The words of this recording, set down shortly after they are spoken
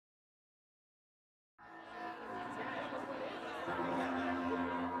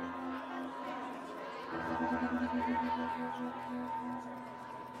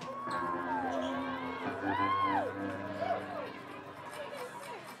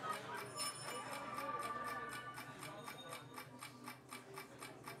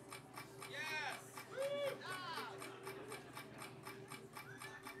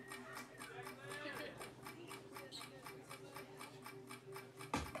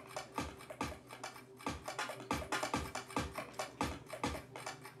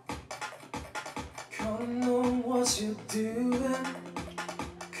Kinda know what you're doing,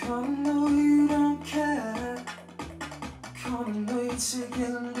 kinda know you don't care, kinda know you're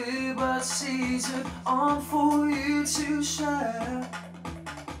taking liberties that aren't for you to share.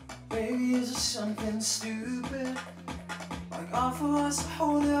 Baby, is it something stupid, like offer us to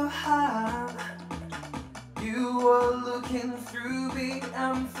hold your hand? You were looking through me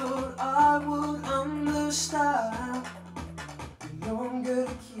and thought I would understand. You know I'm good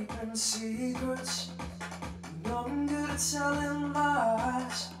at keeping secrets, you know I'm good at telling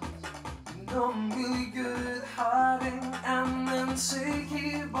lies, you know I'm really good at hiding and then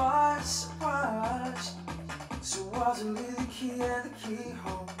taking it by surprise. So was it really the key and the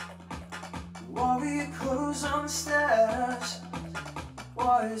keyhole? Why were your clothes on the stairs?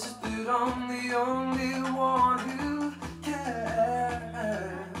 Why is it that I'm the only one who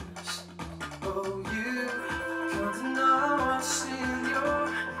cares? Oh, you can't deny what's in your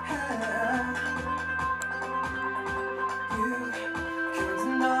head. You can't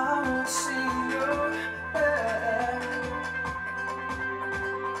deny what's in your head.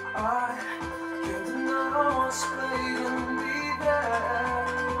 I can't deny what's playing me there.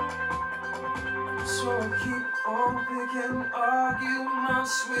 So I keep on picking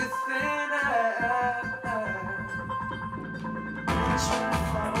arguments within it. Trying to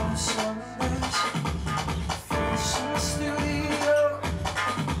find Sundays, finish in the studio.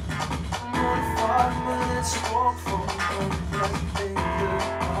 I'm only 5 minutes walk from home, but I think that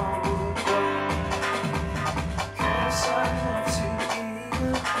I would go. 'Cause I had enough to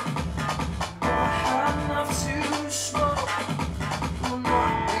eat, I had enough to smoke. I'm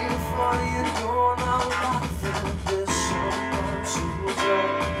not being funny and you're not laughing. There's so much to do.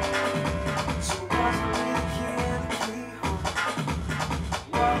 So why's it really the key and the keyhole?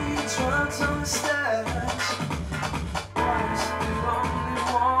 Why are you trying to understand? Why is it the only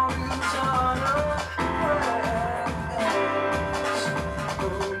one who's honest?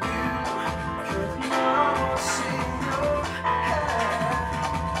 Oh, you can't deny what's in your head.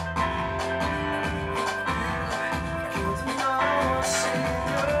 You can't deny what's in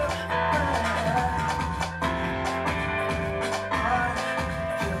your head. I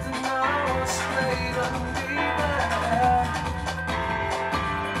can't deny what's played on me there.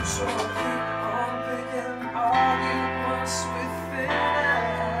 So I keep on picking arguments within it.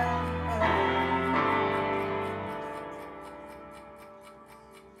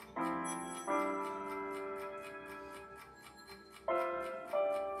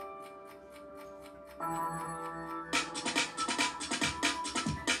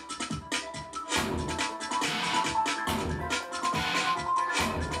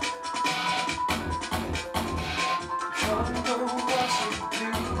 Can't know what you're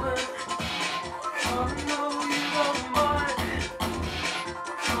doing, can't know you don't mind,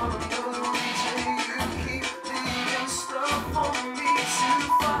 can't know the reason you keep leaving stuff for me to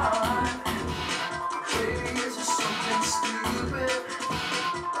find. Baby, is there something stupid,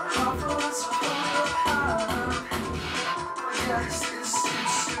 like offer us to hold your hand? Yes, this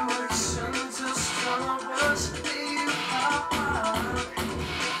situation just covers me out.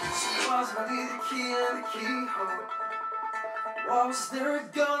 So was I the key and the keyhole? Why was there a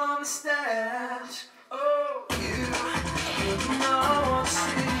gun on the stairs? Oh, you know what's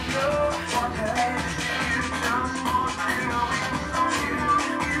in